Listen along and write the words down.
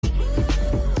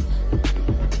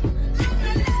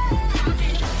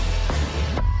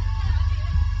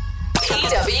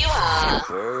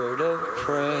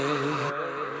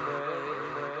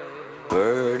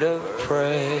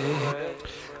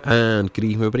and good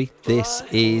evening, everybody. This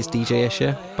is DJ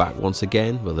Escher, back once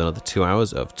again with another 2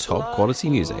 hours of top quality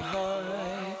music.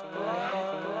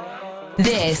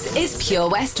 This is Pure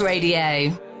West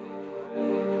Radio.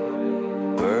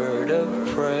 Bird of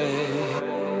prey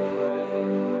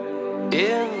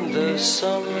in the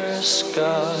summer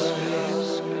sky,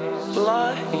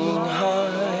 flying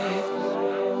high.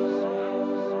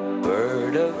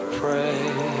 Bird of prey,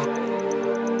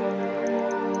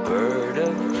 bird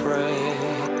of prey,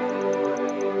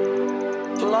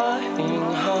 flying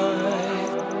high,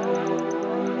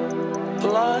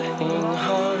 flying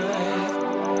high.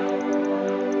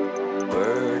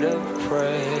 Bird of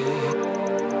prey,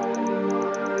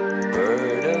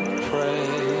 bird of prey,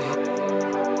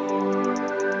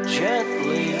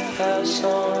 gently pass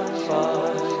on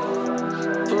by,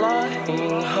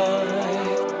 flying high,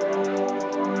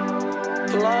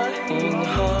 flying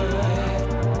high,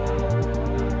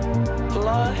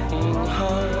 flying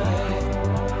high,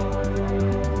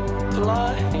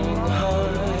 flying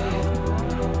high,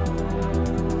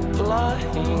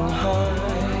 flying high.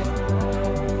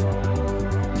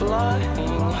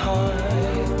 Flying high,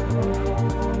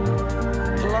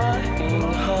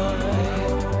 flying high,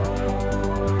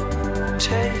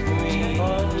 take me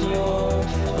on your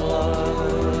flight,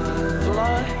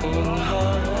 flying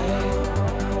high.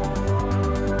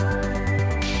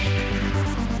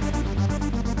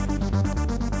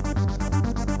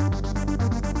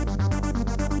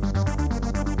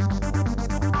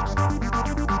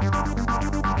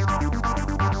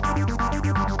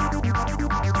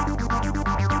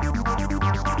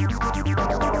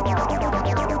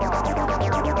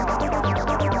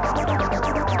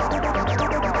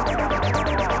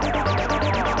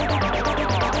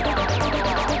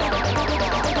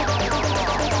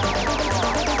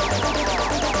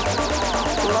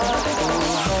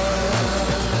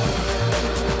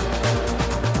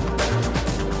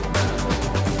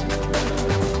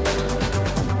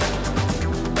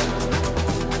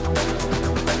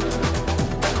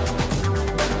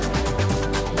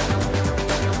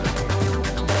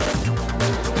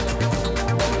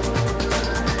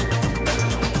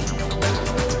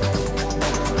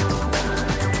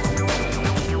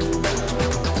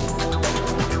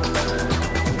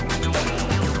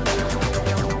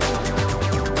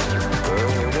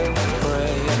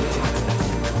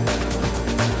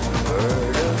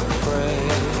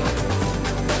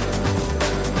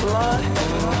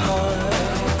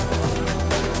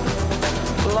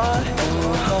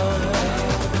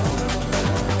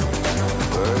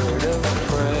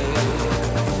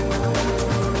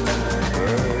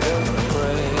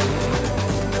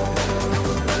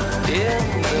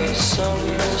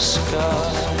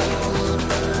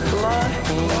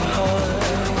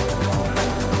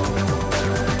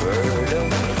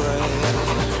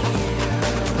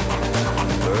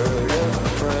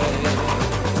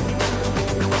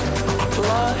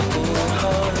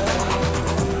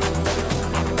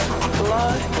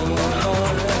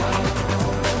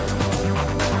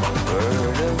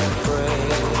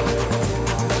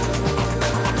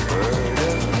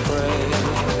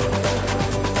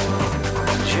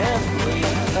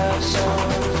 Pass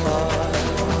on.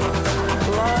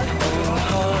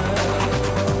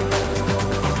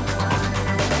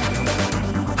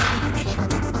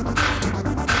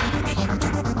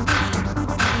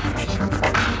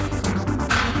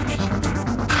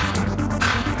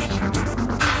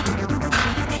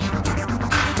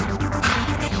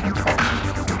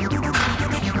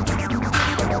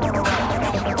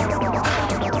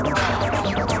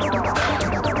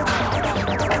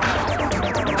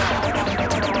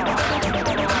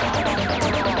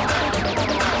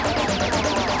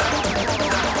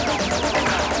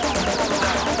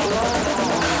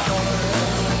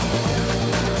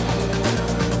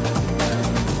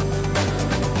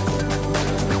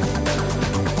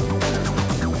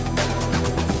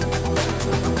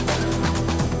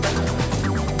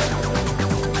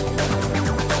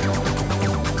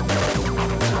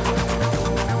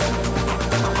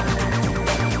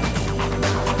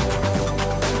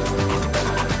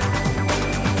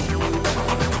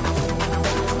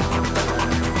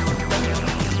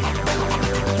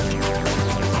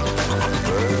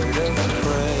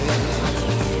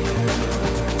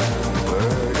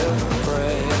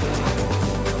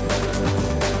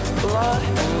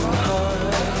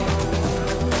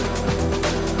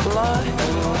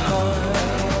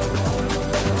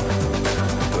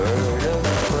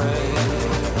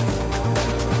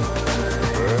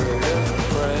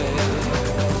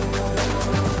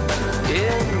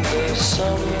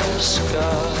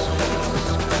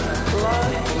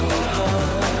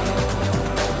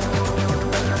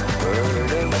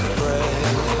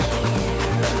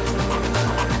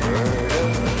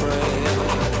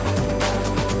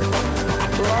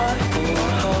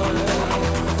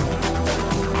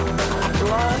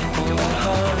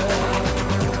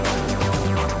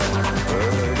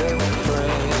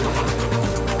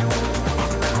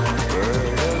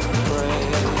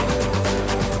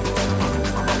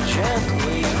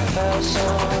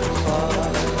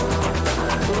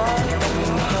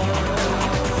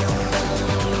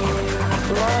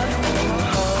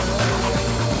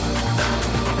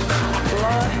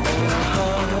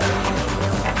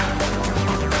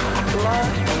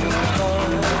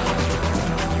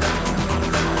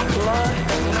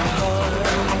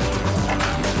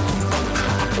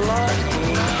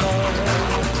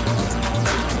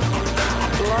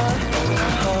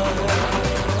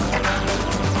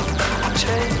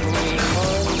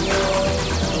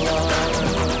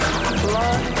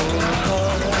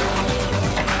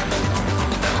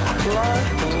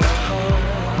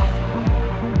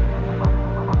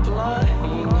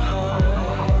 flying high.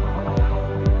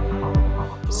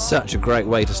 Such a great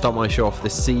way to start my show off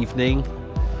this evening.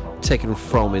 Taken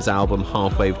from his album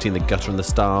Halfway Between the Gutter and the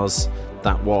Stars,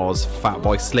 that was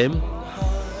Fatboy Slim,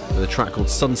 with a track called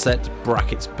Sunset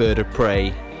brackets Bird of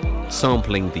Prey,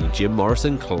 sampling the Jim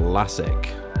Morrison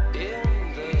classic. In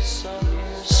the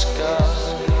sunny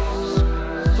skies,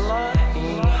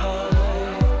 flying high.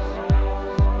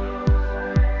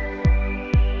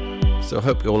 So I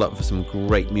hope you're all up for some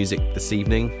great music this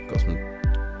evening. Got some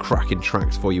cracking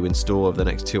tracks for you in store over the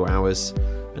next 2 hours.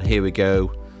 And here we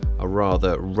go, a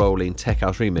rather rolling tech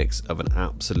house remix of an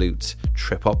absolute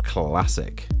trip-hop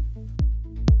classic.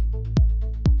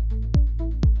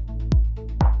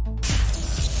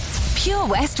 Pure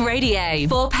West Radio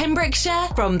for Pembrokeshire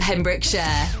from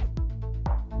Pembrokeshire.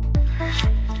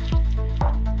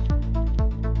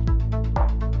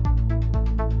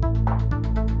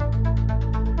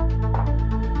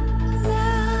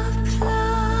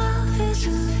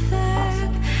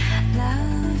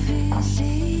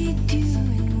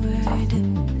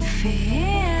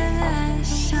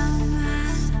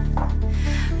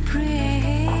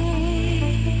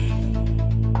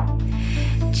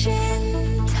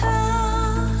 Gentle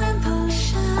and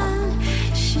potion,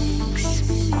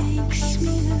 Shakespeare.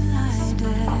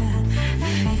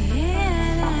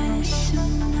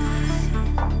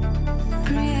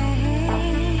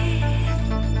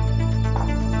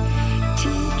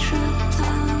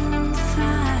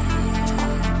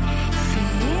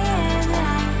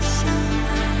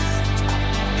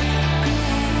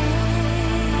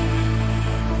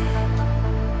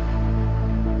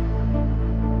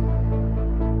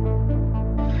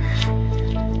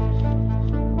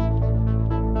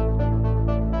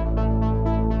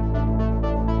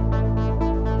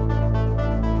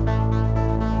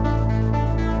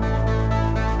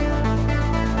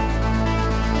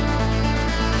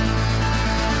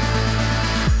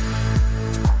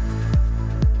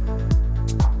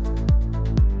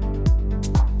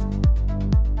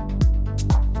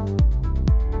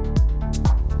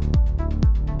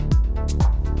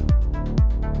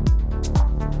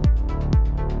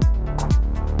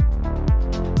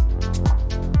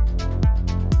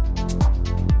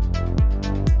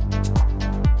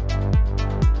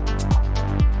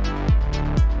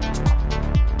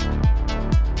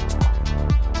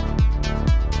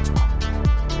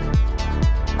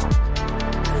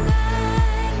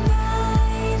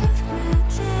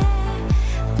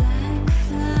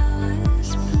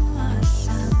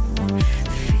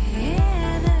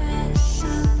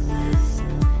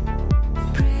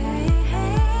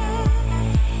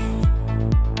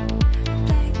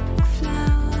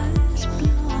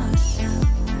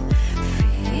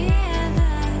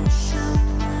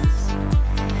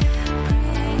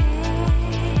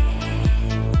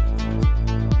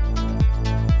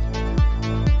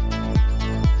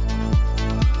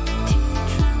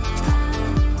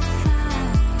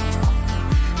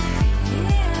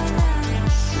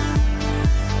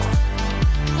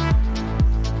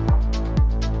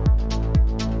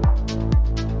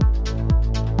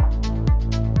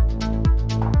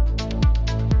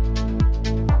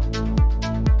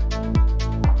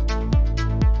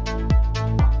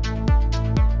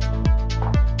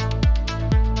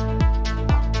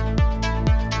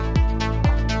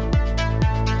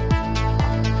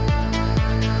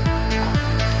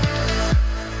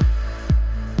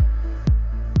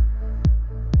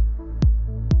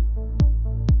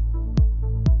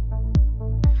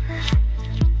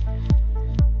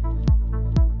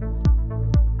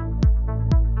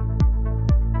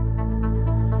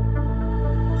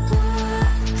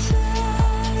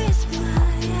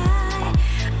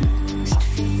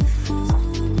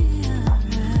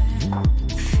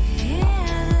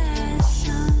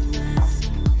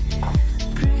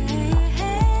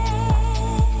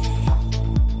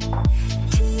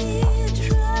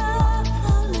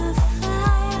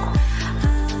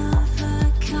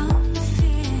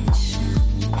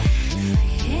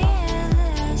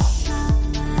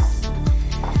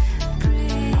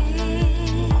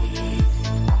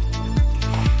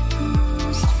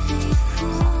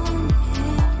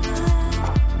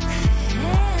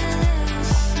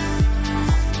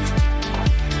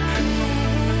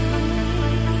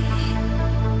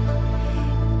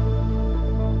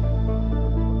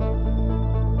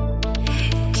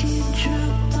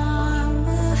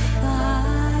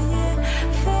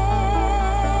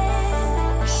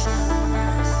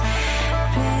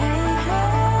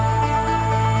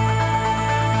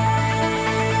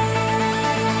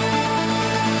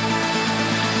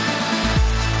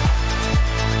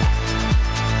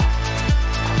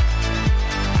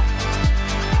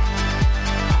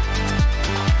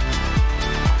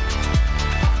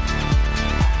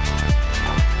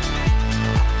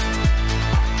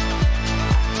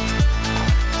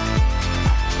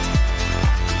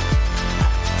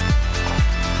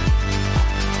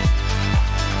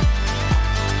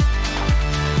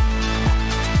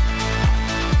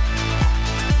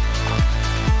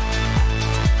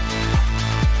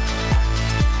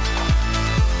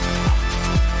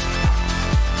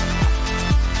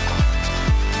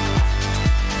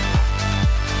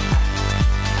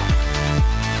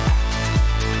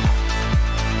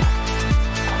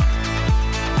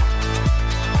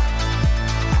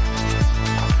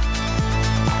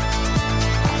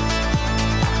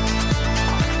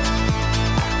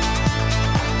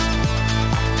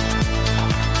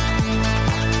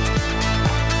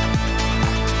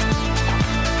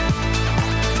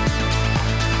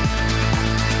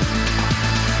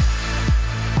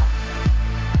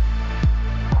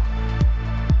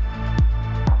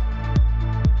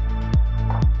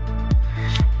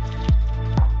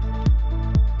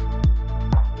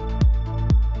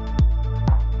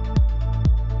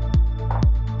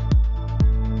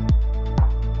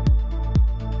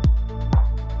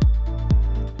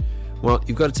 Well,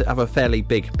 you've got to have a fairly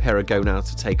big pair of go-now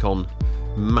to take on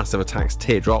Massive Attack's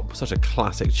Teardrop. Such a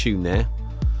classic tune there.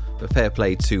 But fair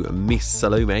play to Miss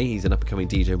Salome. He's an up-and-coming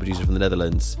DJ and producer from the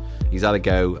Netherlands. He's had a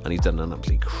go and he's done an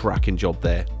absolutely cracking job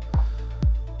there.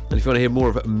 And if you want to hear more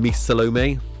of Miss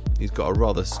Salome, he's got a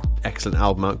rather excellent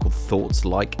album out called Thoughts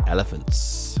Like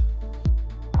Elephants.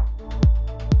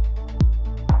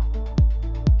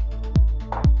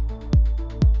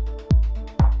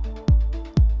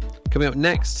 Coming up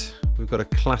next, we've got a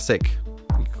classic.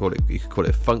 You could call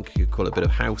it funk, you could call it a bit of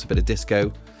house, a bit of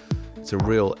disco. It's a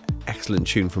real excellent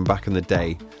tune from back in the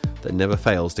day that never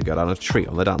fails to go down a treat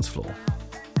on the dance floor.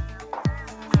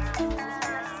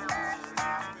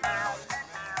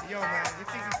 Yo, man, you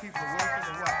think these people are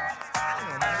working or what? I don't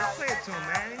know, man. Just play it to them,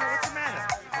 man. You know, what's the matter?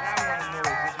 What I want to know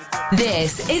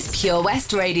is if you're This is Pure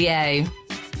West Radio.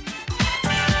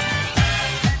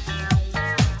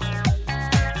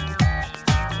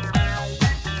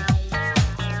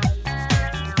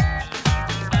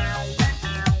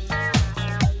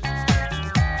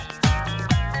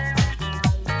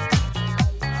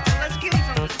 let's give them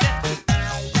some respect.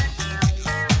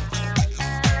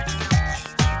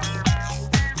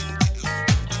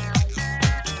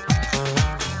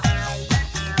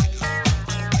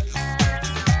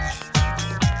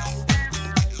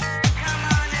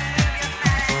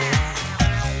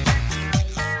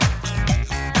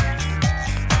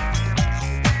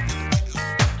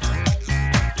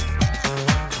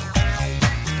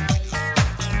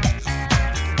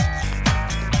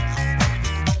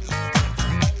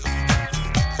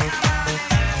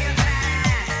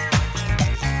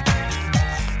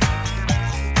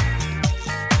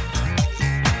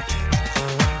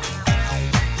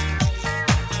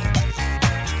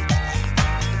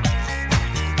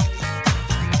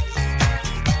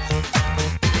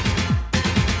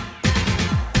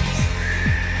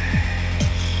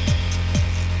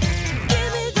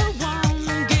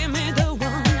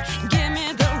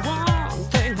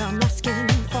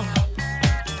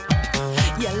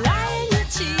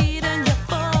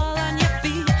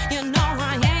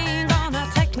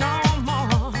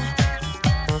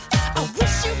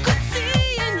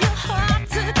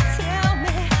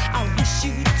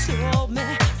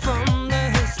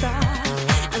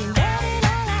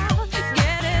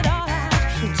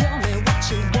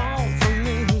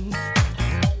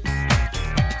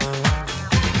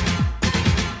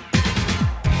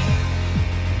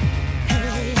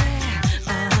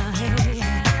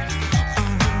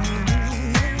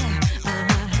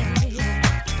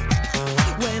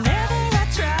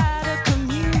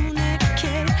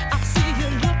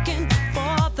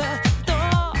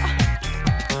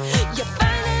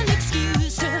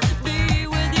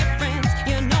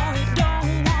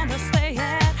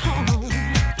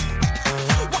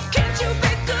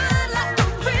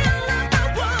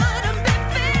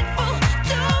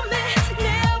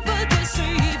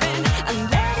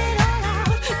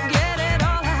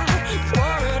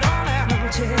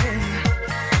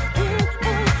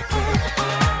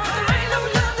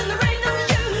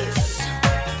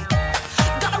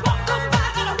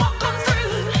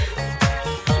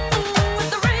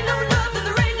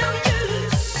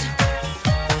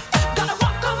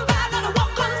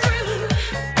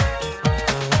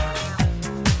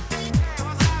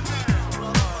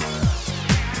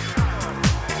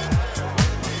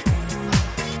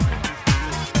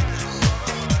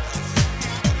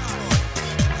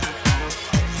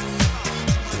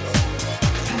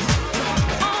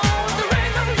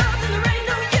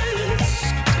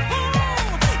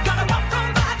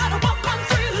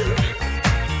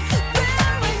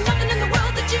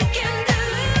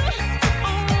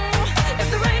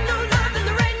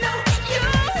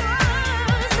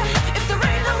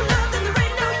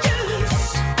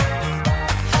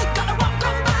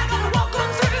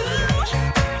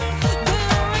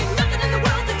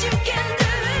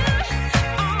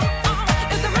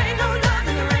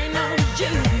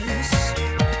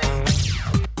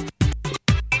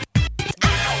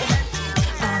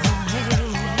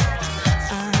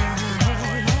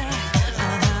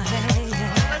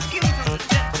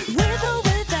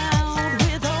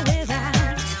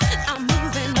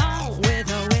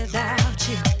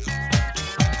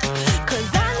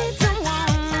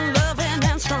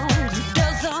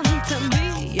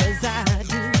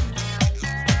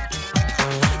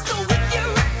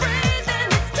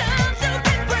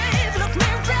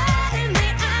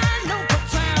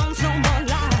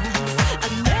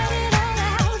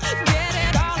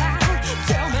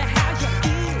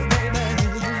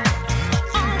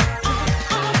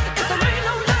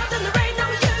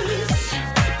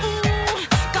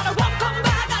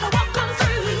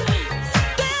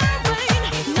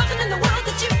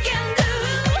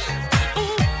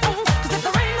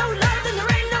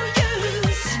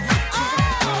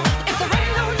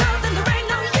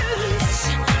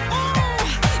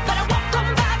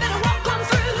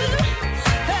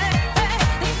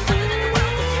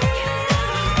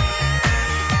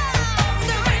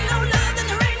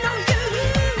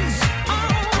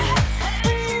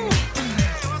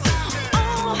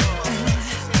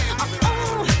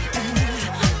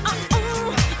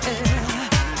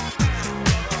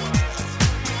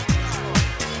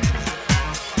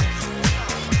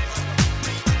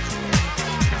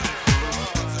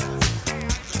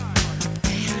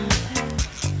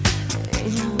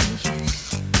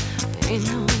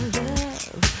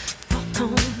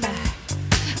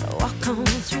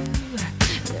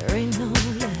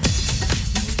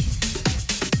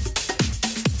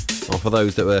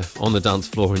 those that were on the dance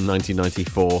floor in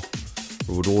 1994,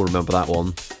 we would all remember that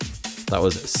one. That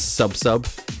was Sub Sub,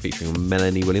 featuring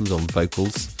Melanie Williams on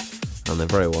vocals, and their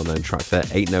very well-known track there,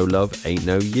 Ain't No Love, Ain't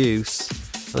No Use.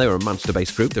 And they were a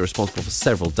Manchester-based group. They're responsible for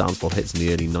several dancefloor hits in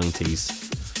the early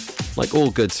 90s. Like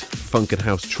all good funk and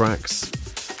house tracks,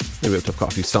 they ripped off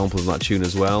quite a few samples on that tune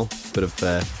as well. Bit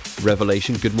of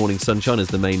Revelation, Good Morning Sunshine is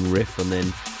the main riff, and then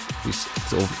if you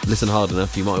sort of listen hard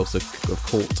enough, you might also have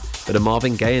caught a bit of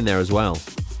Marvin Gaye in there as well.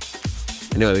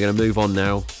 Anyway, we're going to move on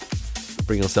now,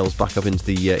 bring ourselves back up into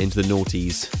the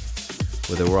noughties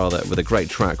with a great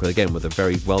track, with a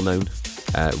very well-known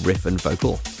riff and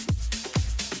vocal.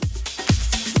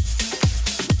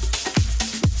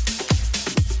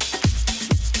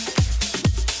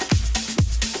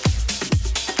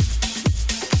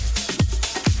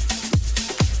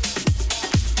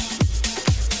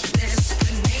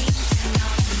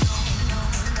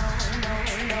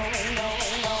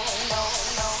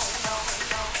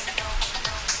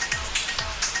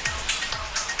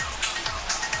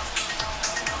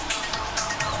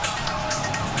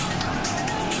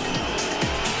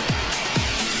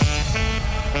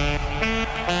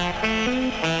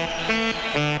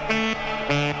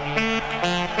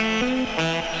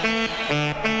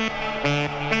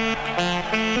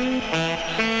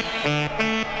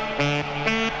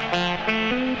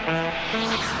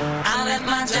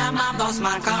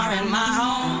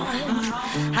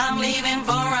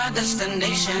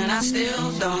 I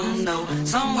still don't know.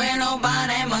 Somewhere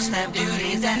nobody must have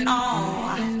duties at all.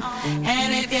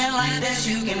 And if you like this,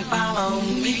 you can follow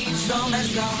me. So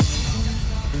let's go.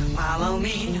 Follow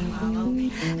me.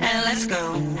 And let's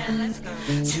go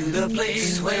to the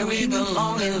place where we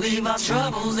belong and leave our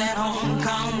troubles at home.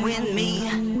 Come with me.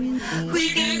 We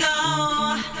can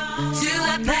go to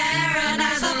a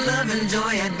paradise of love and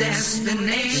joy, a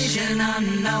destination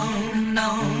unknown,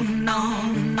 known,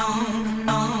 known, known,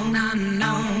 known,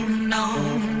 unknown,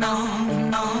 known, known,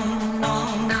 known,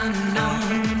 known,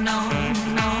 unknown, known,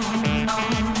 known,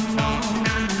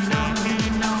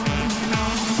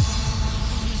 known,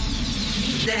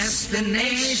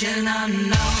 destination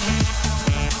unknown.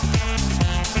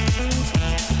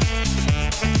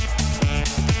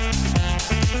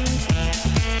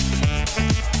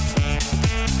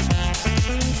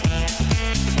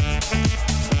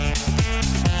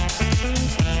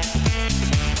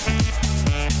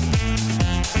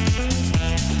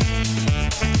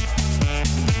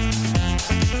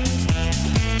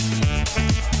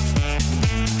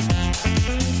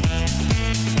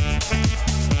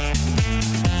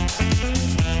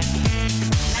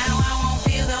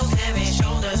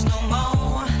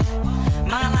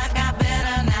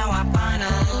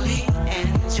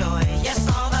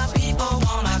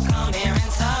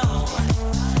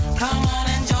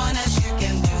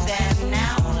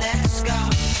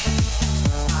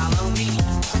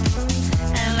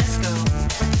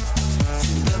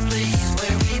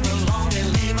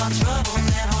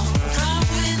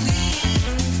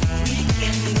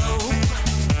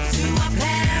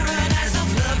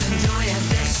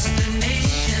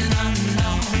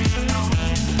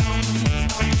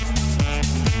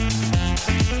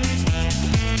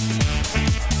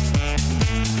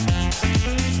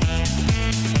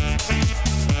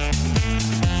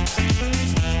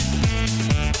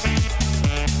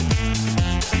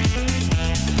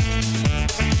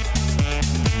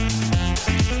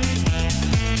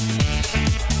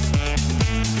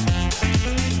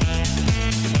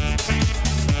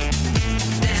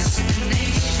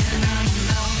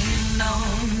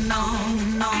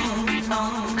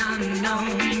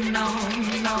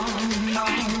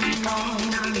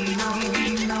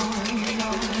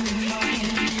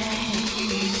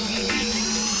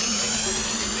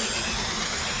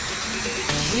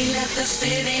 The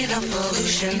city, the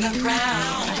pollution, the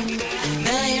crowd.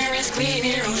 The air is clean,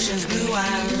 your ocean's blue.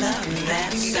 I love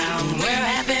that sound. We're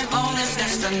happy for this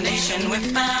destination we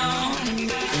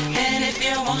found. And if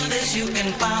you want this, you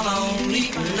can follow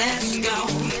me. Let's go.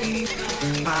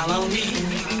 Follow me.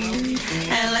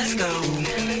 And let's go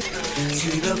to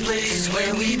the place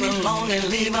where we belong and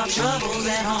leave our troubles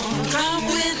at home. Come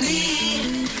with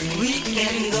me. We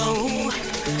can go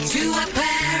to a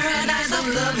paradise of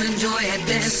love and joy, a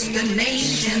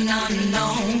destination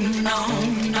unknown,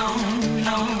 known, known,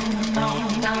 known,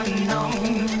 known,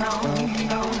 unknown, known,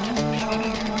 known.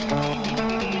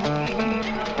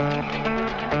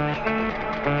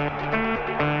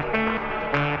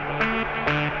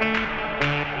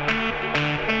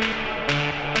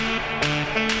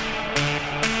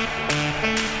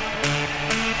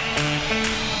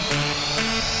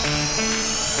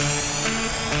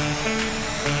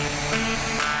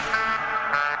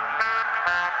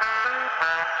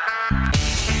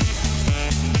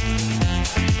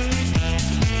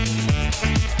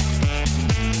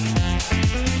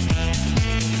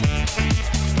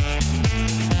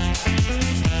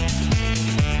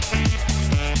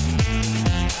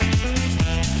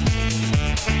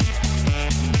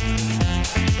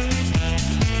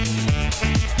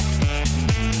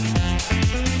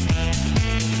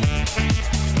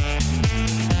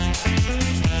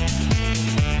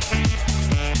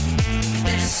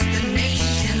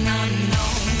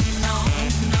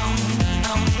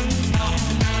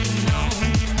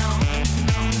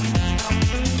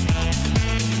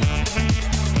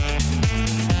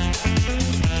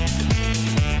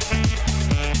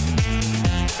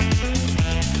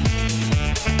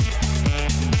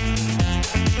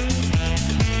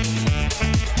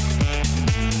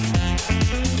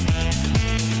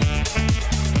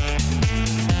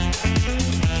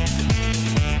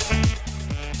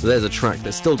 So there's a track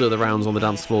that's still doing the rounds on the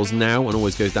dance floors now and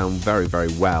always goes down very,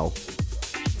 very well.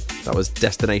 That was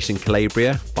Destination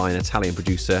Calabria by an Italian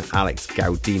producer, Alex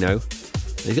Gaudino.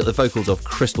 And he's got the vocals of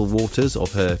Crystal Waters,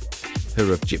 of her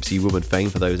of Gypsy Woman fame,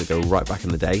 for those that go right back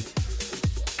in the day.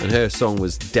 And her song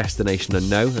was Destination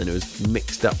Unknown, and it was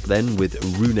mixed up then with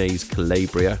Rune's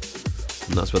Calabria.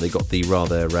 And that's where they got the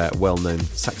rather well-known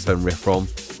saxophone riff from.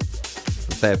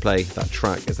 And fair play, that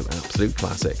track is an absolute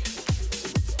classic.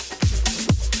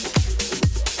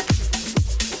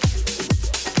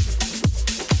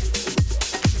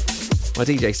 My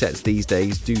DJ sets these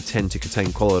days do tend to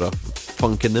contain quite a lot of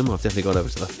funk in them. I've definitely gone over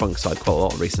to the funk side quite a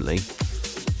lot recently.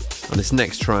 And this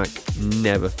next track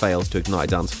never fails to ignite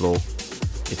a dance floor.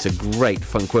 It's a great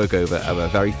funk workover of a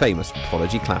very famous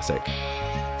Prodigy classic.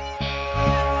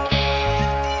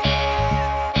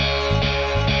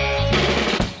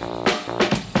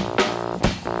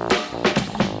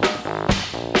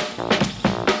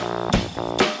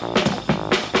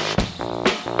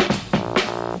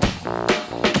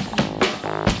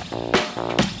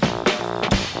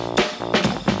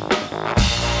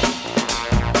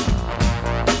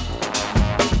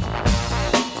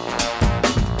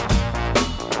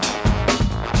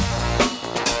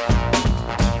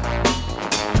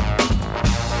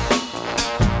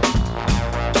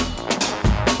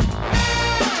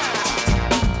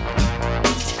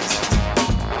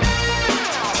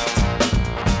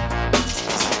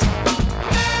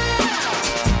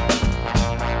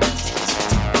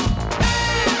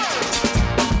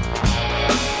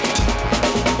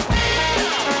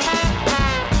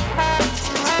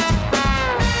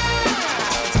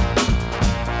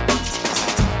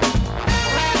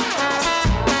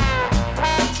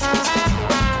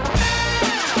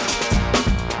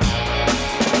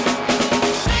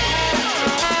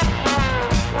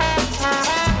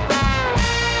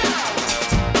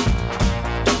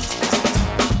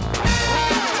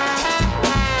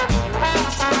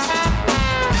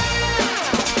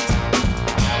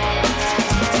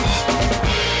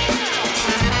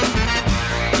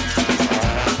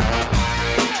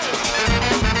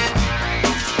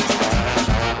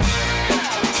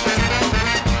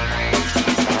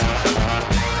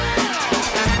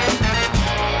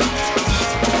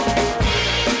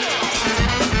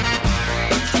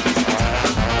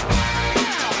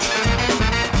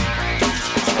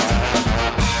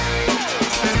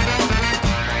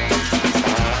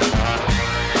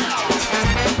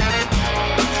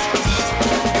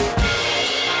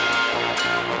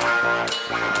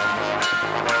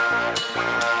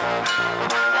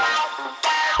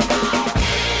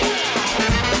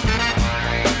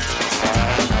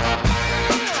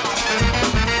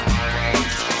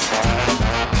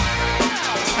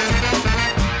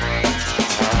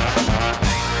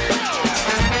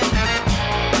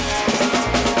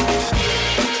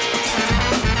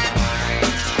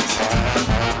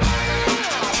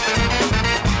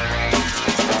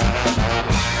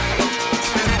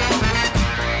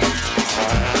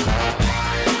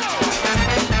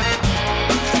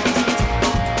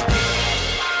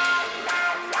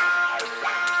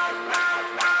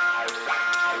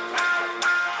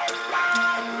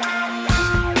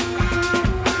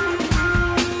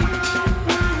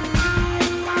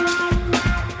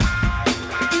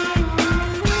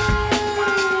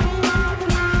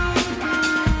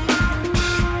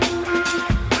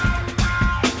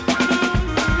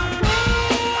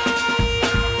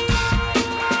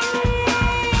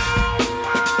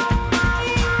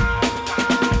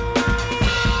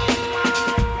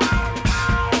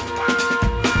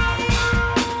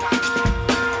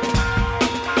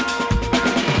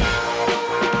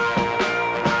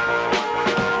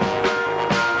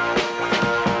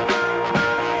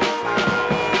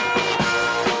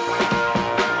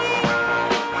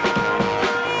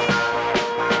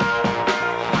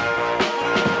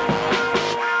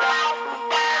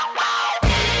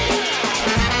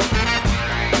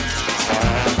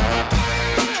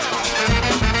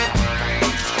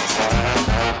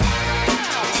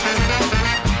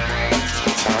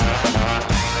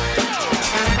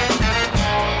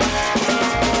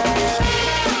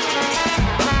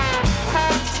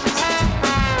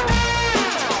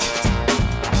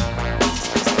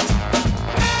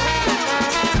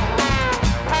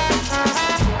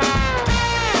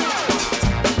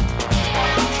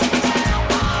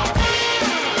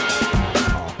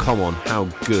 Come on, how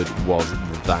good was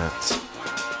that?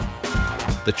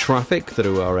 The Traffic, that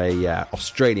are a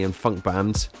Australian funk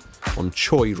band on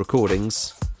Choi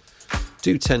Recordings,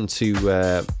 do tend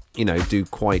to, do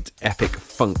quite epic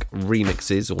funk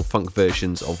remixes or funk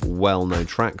versions of well-known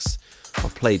tracks. I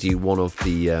played you one of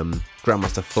the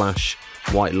Grandmaster Flash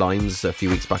White Lines a few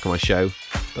weeks back on my show,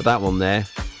 but that one there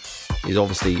is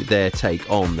obviously their take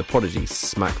on the Prodigy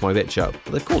Smack My Bitch Up.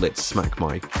 They've called it Smack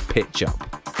My Pitch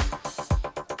Up.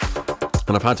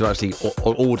 And I've had to actually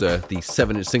order the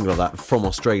 7-inch single of that from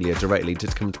Australia directly to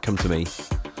come to me.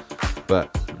 But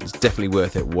it's definitely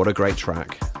worth it. What a great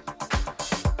track.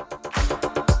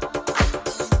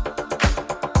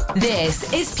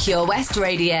 This is Pure West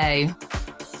Radio.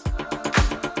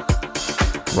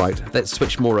 Right, let's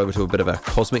switch more over to a bit of a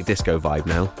cosmic disco vibe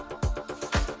now.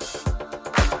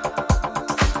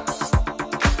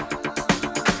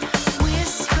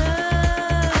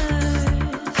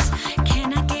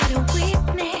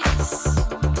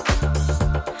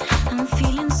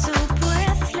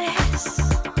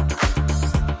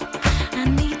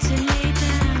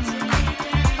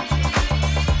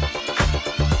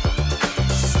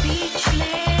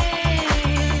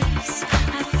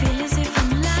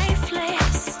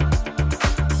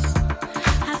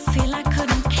 Feel I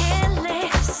couldn't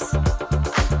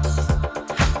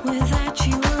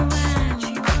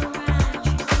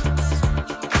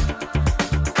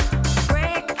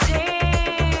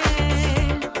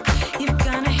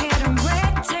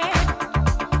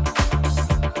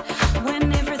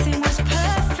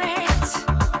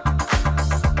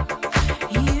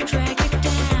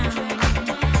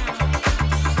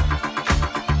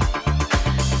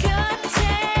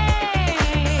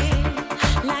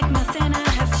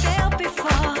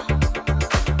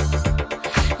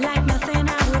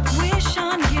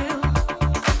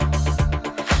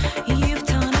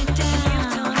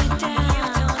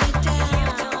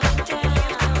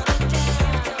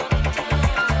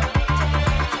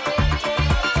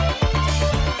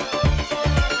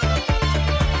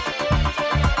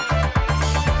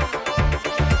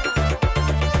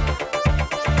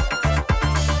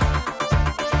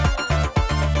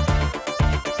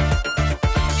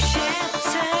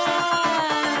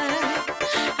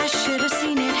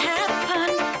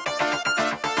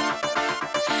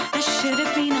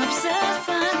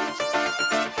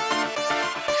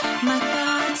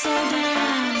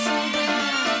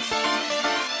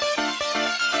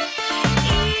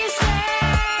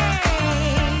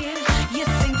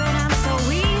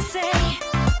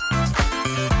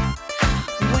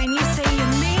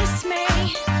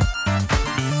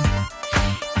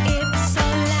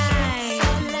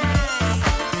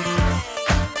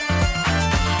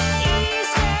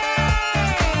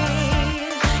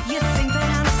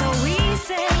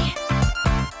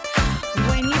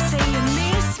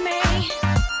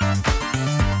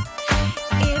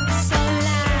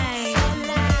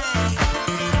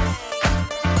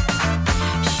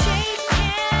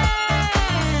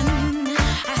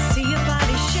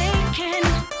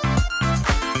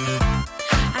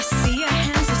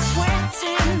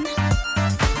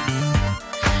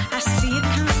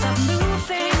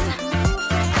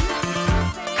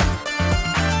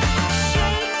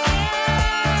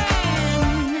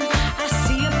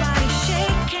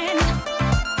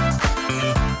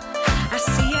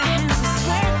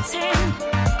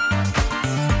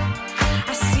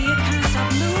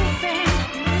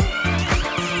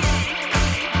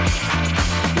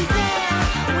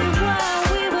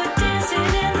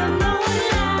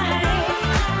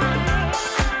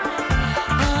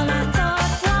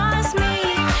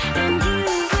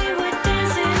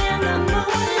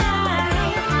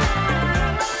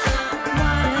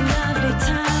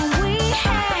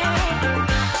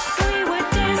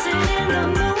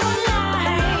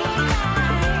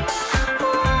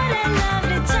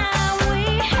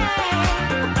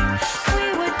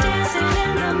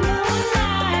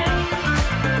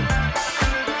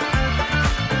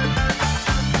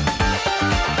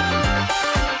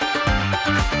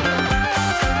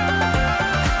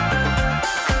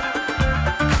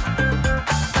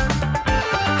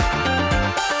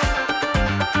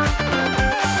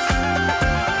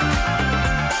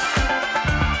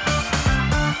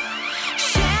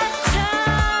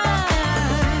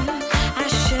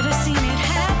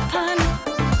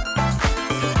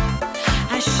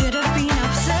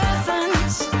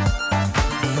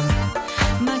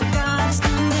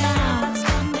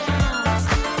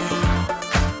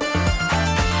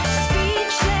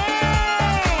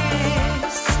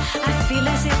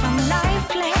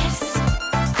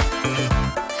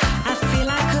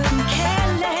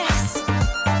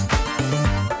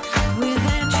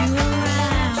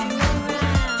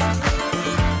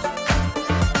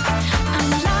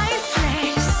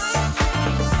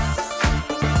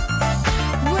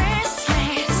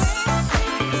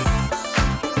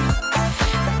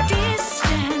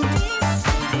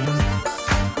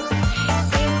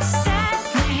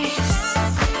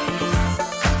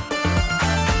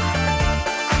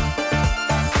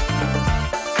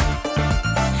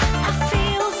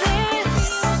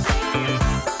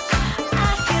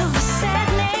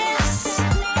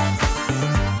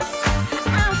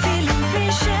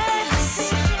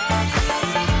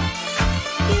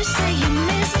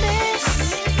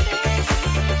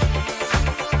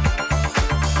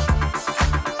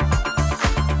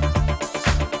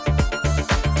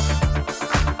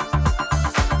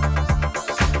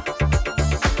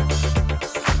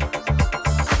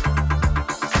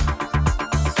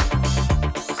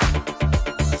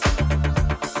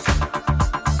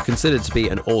considered to be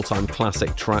an all-time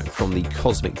classic track from the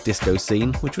cosmic disco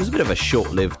scene, which was a bit of a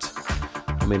short-lived...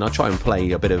 I mean, I try and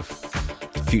play a bit of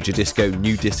future disco,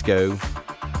 new disco,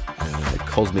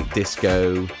 cosmic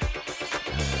disco,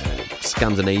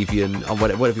 Scandinavian, or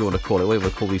whatever you want to call it, whatever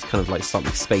you call these kind of like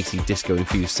slightly spacey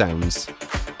disco-infused sounds.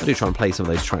 I do try and play some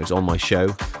of those tracks on my show,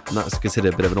 and that's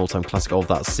considered a bit of an all-time classic of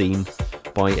that scene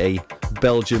by a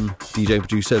Belgian DJ and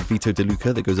producer, Vito De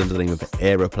Luca, that goes under the name of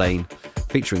Aeroplane,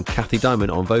 featuring Kathy Diamond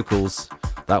on vocals.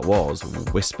 That was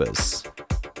Whispers.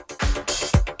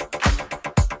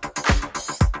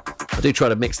 I do try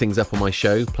to mix things up on my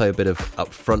show, play a bit of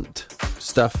upfront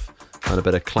stuff, and a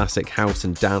bit of classic house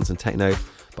and dance and techno,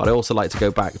 but I also like to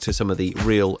go back to some of the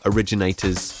real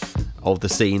originators of the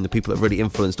scene, the people that really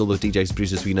influenced all the DJs and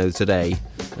producers we know today.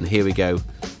 And here we go.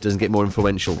 Doesn't get more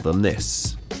influential than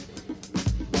this.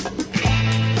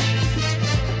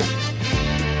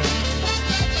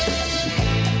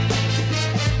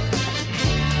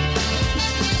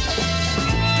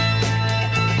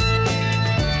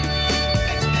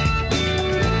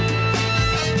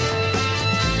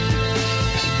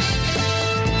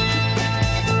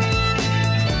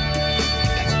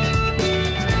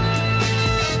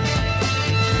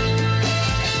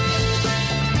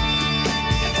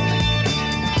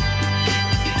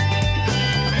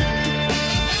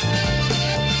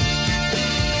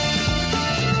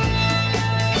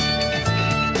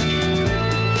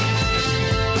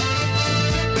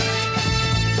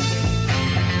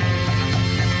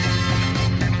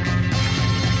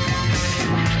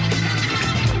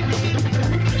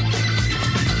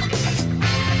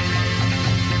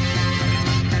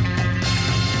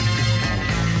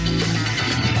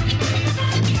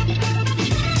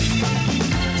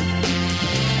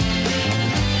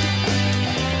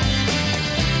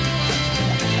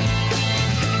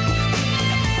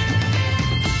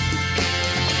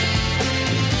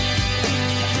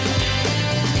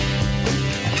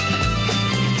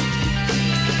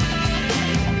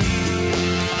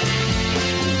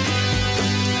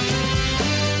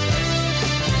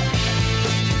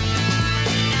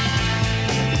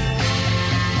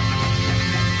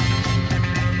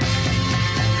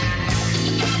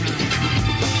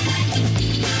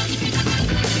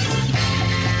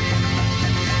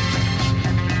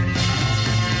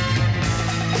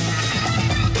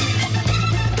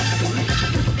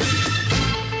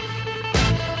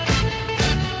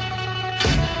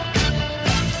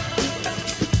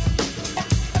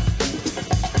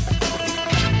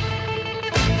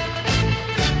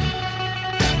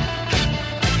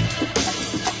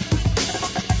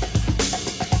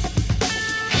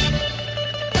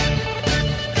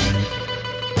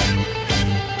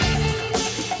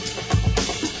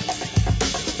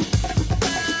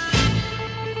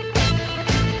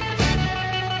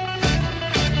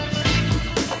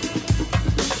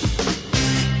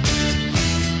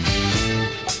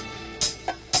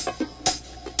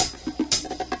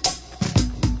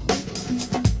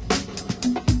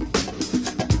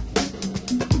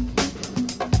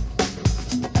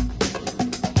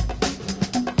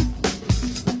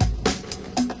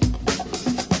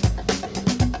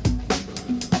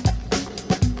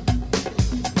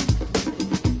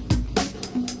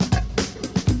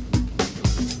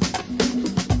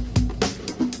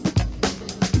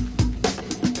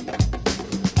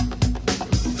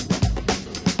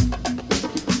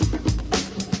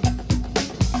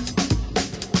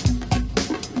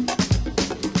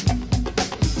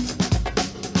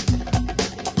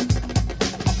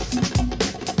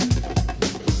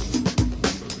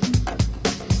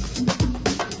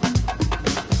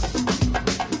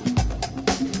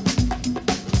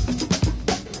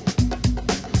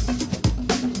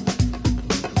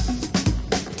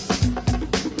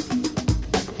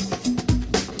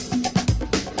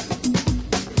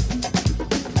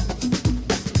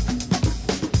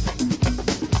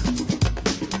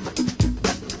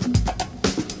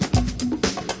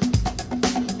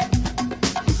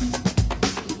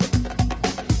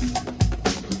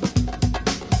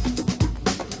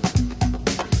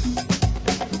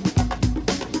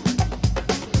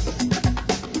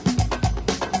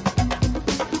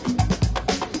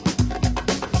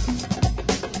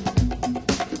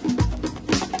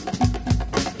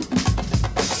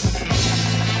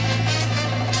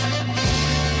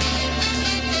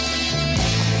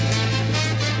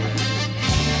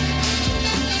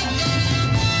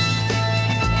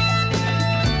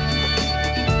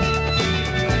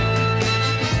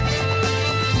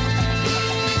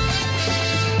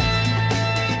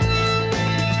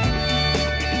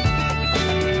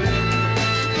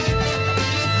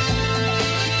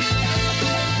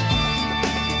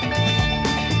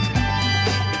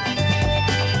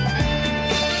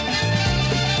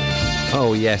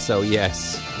 Oh yes, oh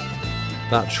yes.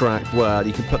 That track, well,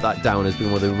 you can put that down as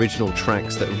being one of the original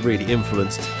tracks that really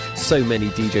influenced so many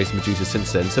DJs and producers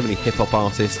since then. So many hip-hop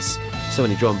artists, so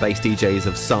many drum and bass DJs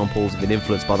have sampled and been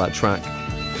influenced by that track.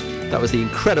 That was the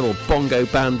incredible Bongo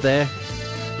Band there,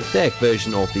 with their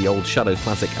version of the old Shadow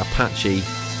classic Apache.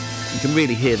 You can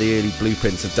really hear the early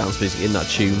blueprints of dance music in that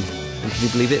tune. And can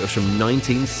you believe it was from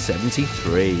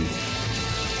 1973?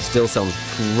 Still sounds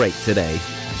great today.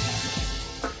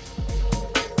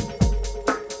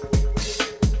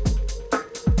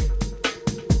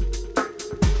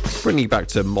 Bringing you back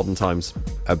to modern times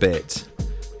a bit,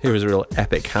 here is a real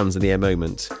epic hands in the air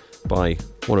moment by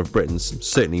one of Britain's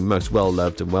certainly most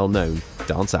well-loved and well-known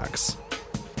dance acts.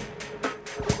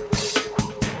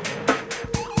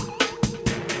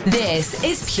 This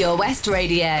is Pure West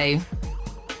Radio.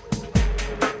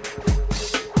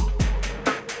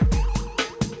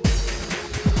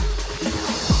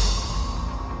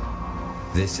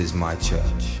 This is my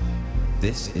church.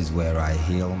 This is where I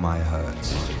heal my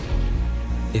hurts.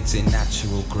 It's in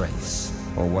natural grace,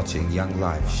 or watching young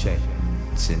life shape.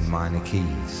 It's in minor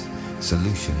keys,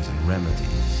 solutions and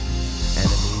remedies.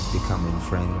 Enemies becoming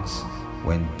friends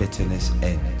when bitterness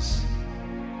ends.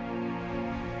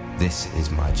 This is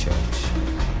my church.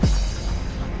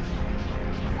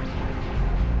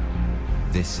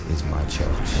 This is my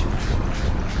church.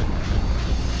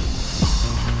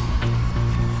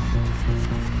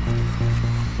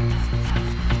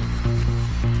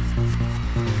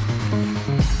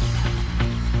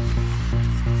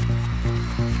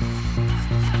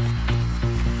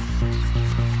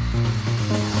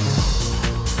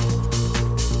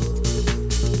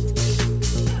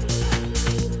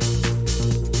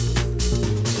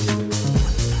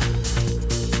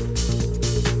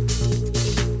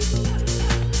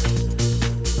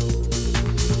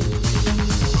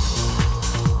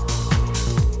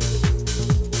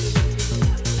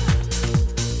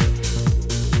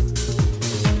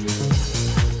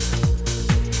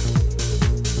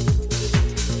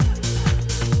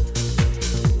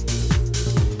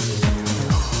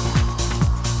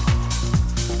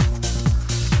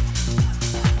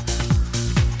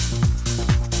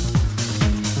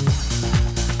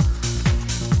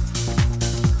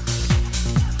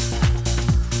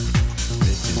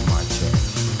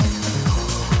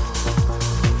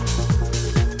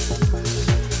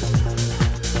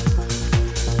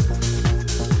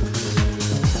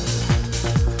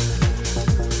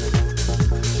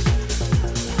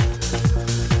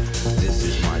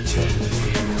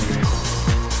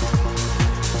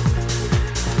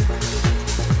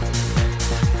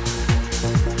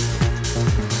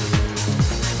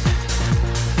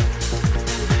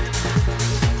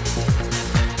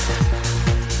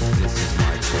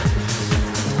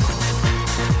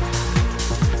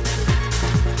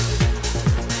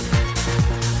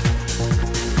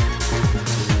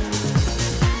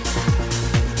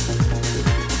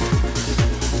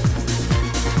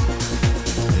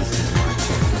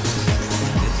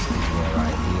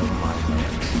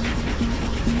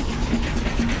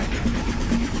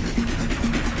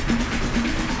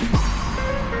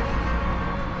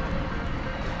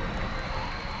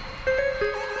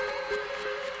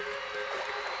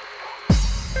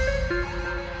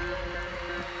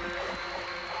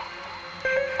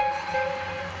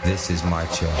 This is my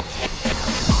church.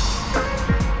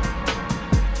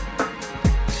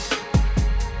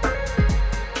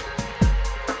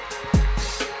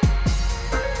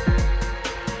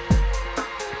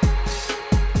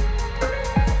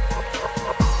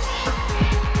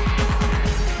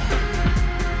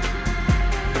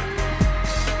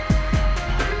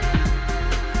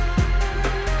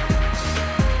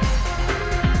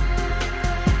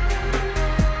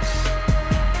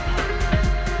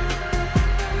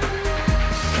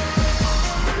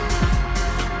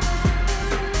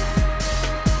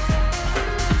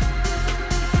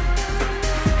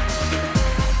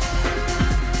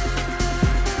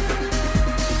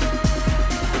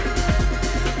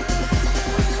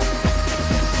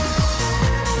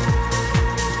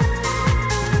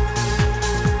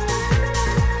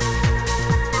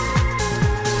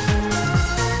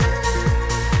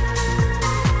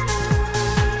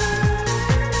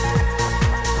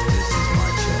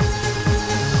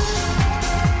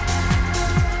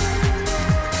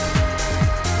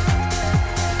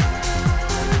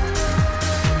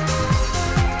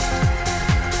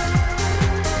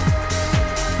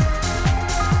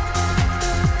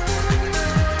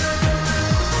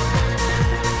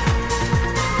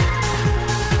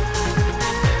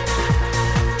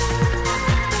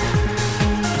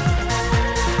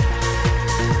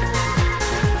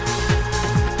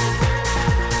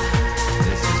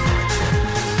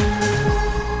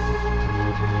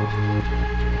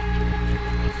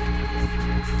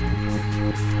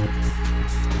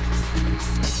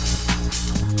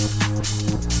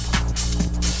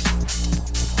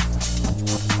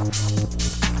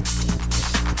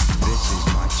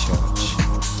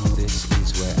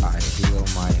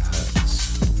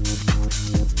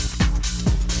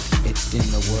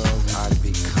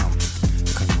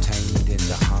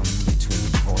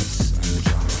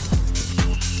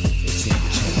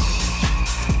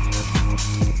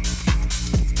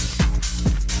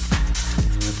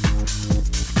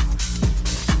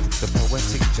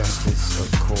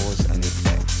 of cause and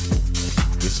effect,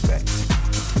 respect,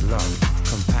 love,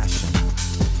 compassion.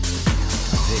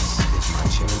 This is my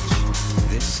church.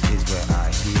 This is where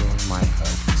I heal my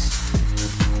hurts.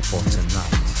 For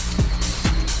tonight,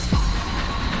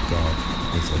 God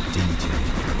is a DJ.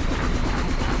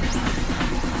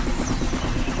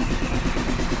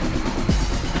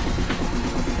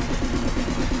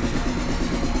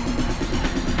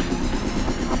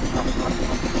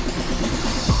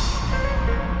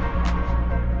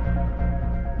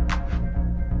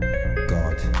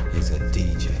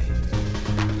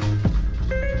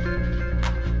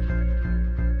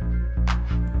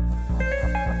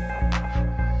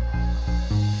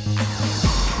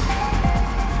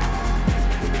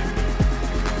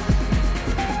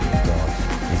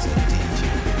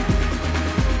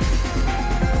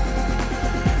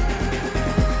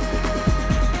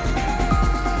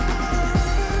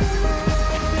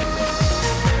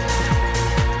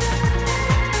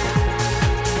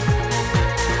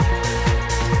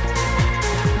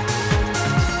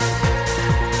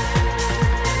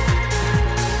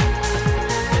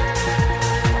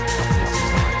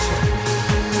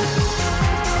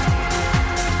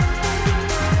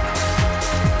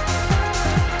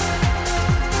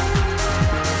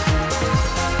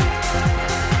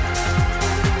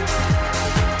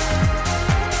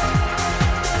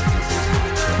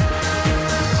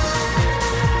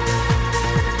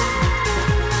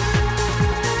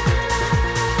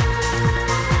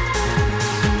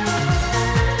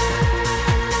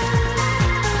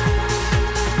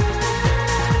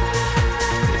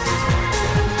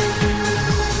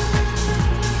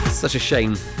 Such a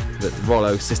shame that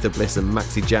Rollo, Sister Bliss and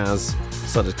Maxi Jazz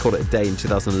decided to call it a day in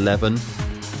 2011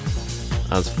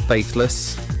 as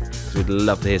Faithless. We'd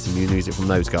love to hear some new music from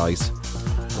those guys.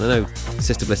 And I know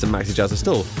Sister Bliss and Maxi Jazz are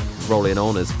still rolling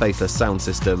on as Faithless Sound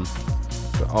System,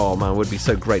 but oh man, it would be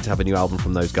so great to have a new album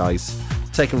from those guys.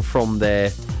 Taken from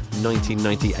their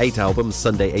 1998 album,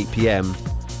 Sunday 8pm.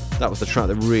 That was the track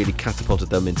that really catapulted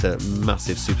them into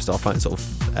massive superstar sort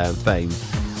of fame.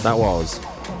 That was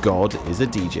God is a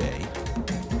DJ.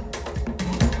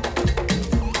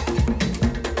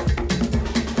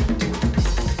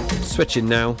 Switching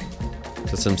now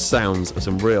to some sounds of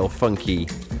some real funky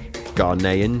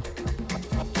Ghanaian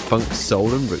funk,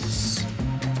 soul and roots.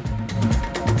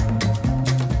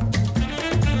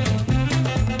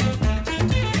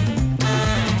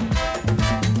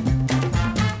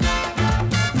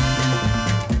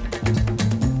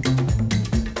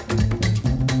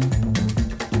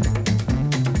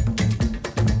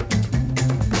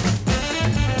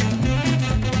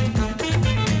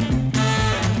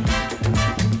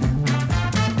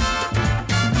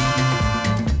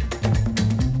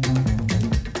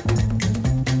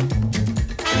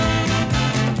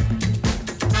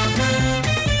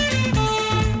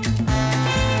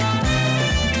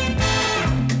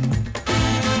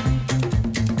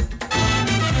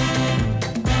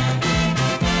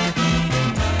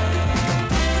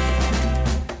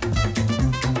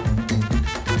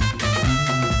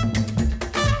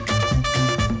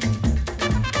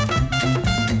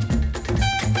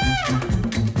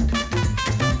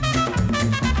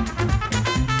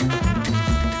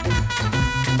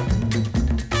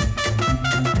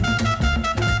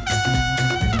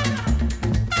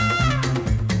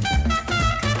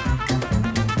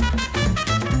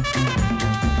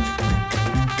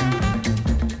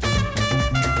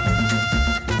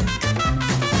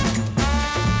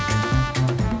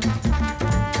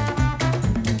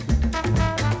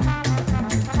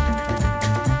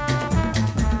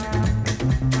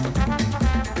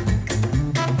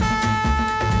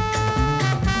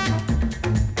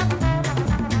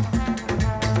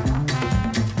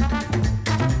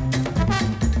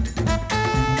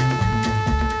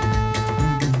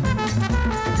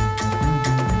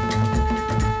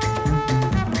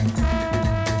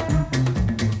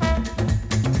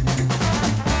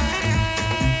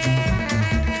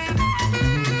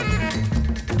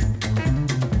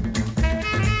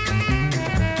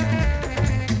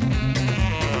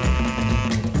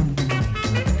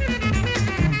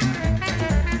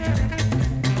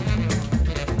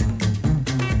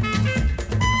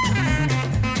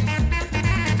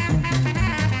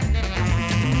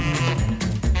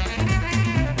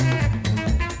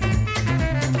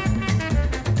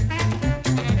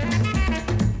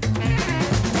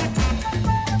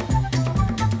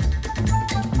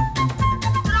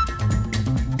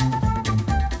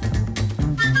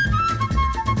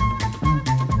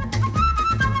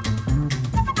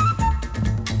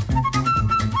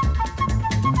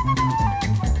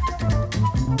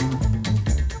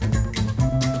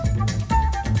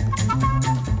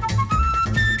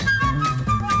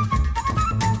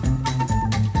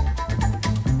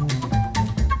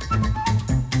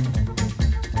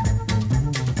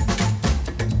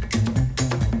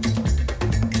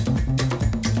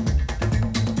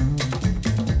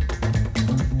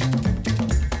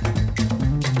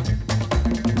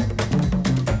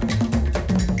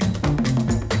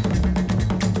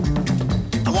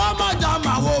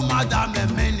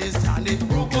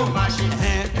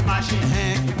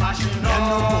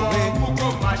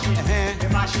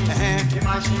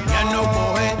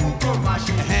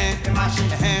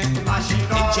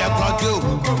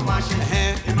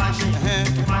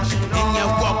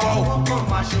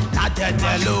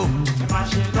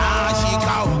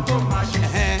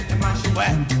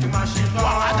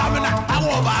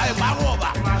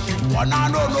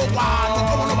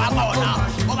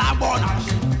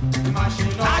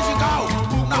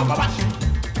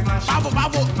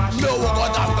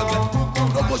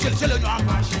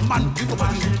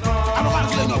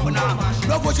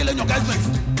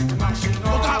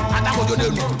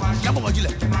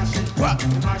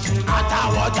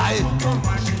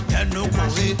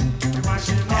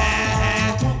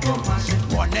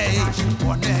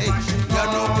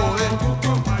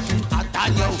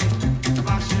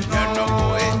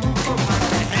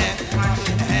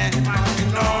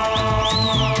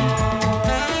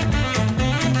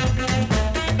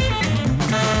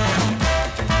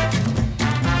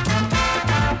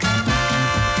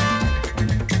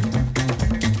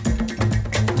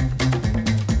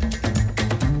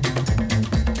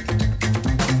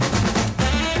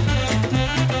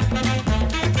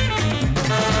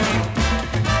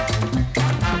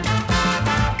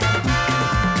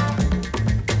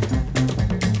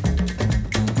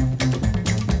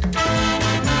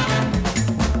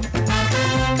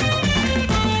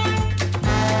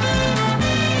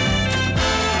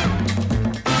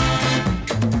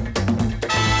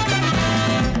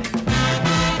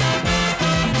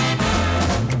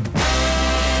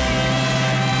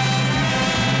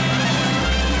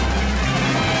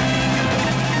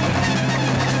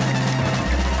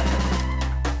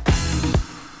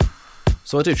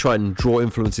 So I do try and draw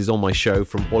influences on my show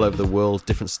from all over the world,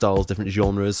 different styles, different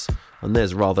genres, and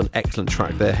there's rather an excellent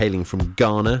track there hailing from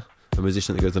Ghana, a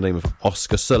musician that goes by the name of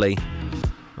Oscar Sully,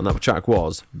 and that track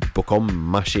was Bukom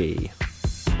Mashi.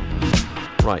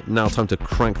 Right, now time to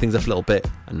crank things up a little bit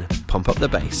and pump up the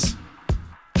bass.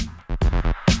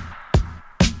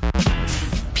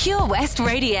 Pure West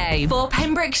Radio for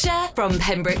Pembrokeshire, from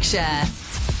Pembrokeshire.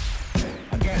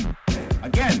 Again.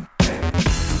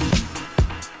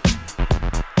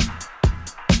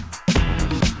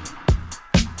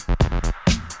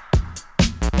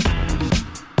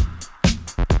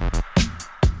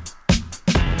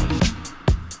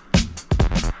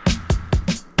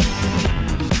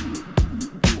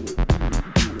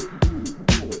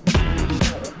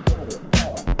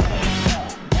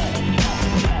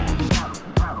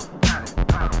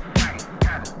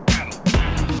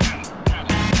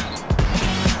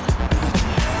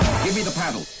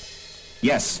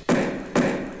 Yes.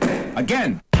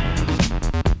 Again.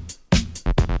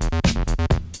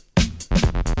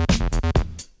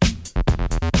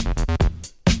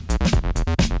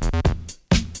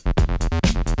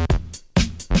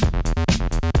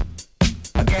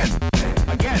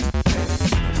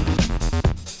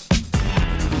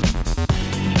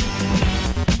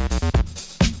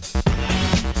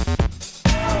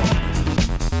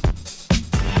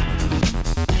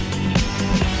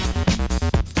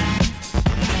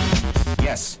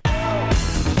 Yes.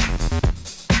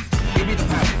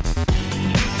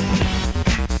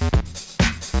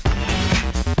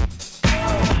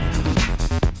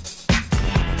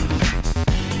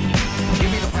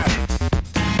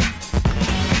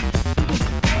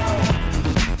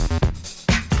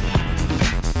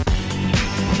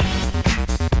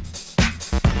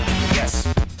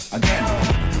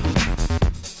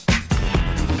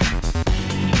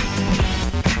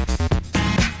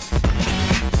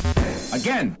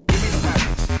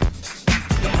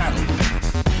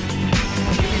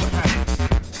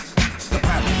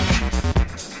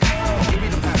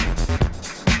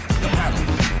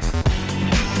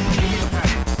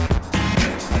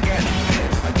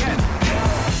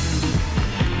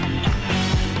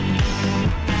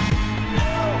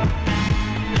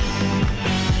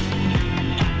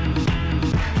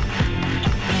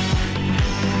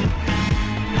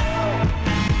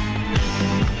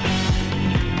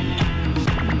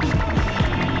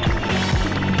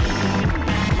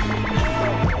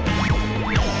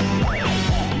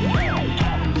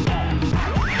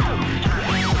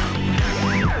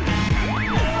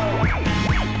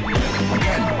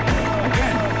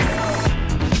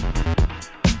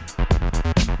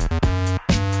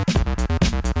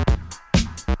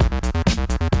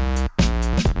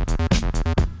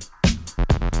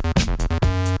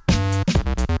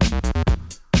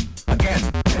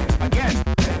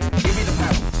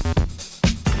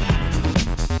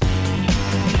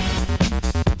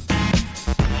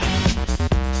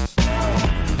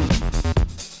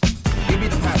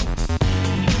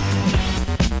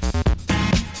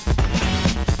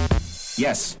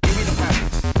 Yes. Give me the paddle.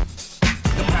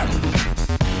 The paddle.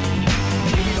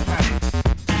 Give me the paddle.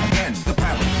 Again, the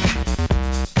paddle.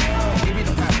 Give me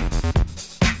the paddle.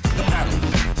 The paddle.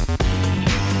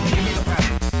 Give me the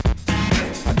paddle.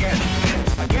 Again.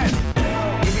 Again.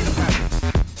 Give me the paddle.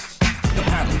 The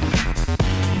paddle.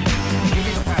 Give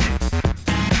me the paddle.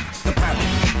 The paddle.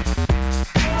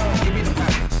 Give me the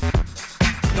paddle.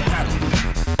 The paddle.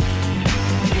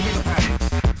 Give me the paddle.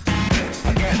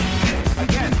 Again.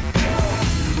 Again.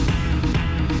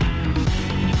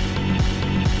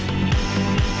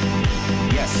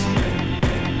 Yes.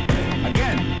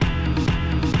 Again.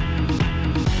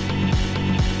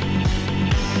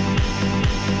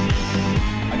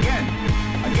 Again.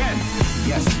 Again.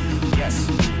 Yes. Yes.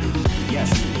 Yes.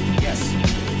 Yes.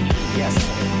 Yes.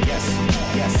 Yes.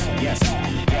 Yes. Yes.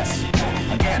 Yes.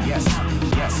 Again. Yes.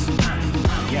 Yes.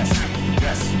 Yes.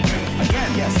 Yes. Again.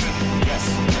 Yes. Yes.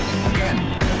 Again.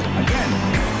 Again.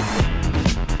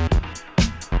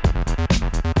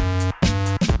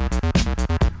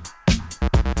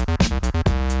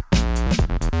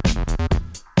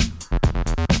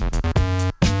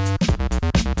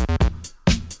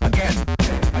 Again,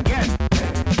 again.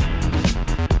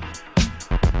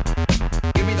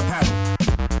 Give me the paddle.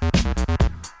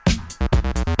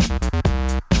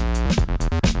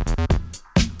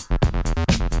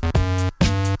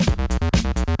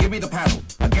 Give me the paddle.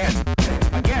 Again,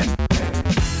 again,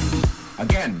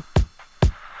 again,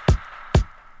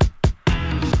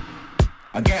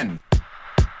 again.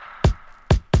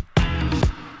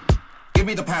 Give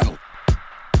me the paddle.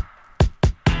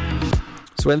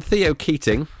 So when Theo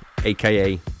Keating,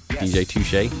 aka DJ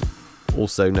Touche,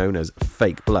 also known as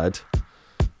Fake Blood,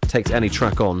 takes any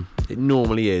track on, it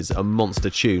normally is a monster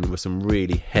tune with some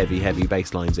really heavy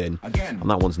bass lines in. Again. And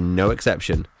that one's no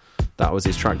exception. That was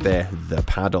his track there, The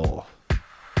Paddle.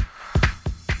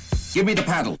 Give me the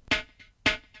paddle.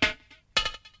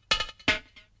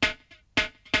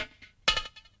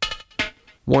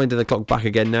 Winding the clock back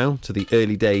again now to the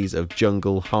early days of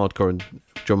jungle, hardcore and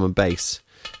drum and bass.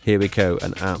 Here we go,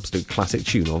 an absolute classic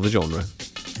tune of the genre.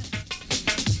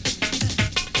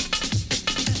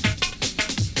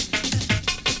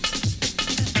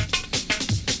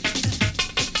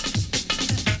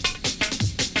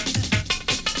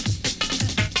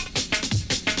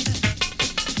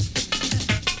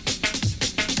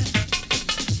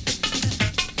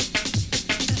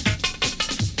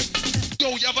 Yo,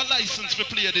 you have a license to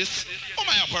play this? How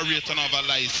my operator have a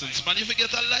license, man? If you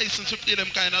get a license to play them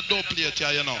kind of dope plate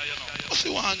here, you know. What's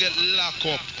you want to get locked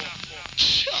up?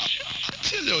 Sure. I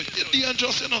tell you, you're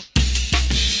dangerous, you know.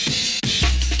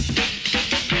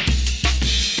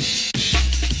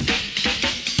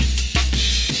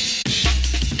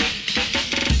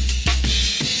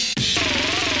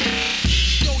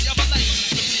 Yo, you have a license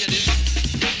to play this?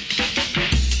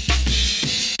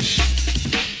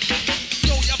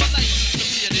 Yo, you have a license to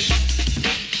play this?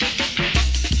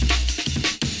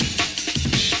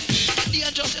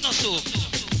 Dangerous, you know, so.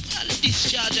 I'll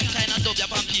discharge them kind of dub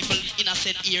upon people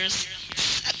innocent ears.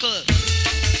 Circle.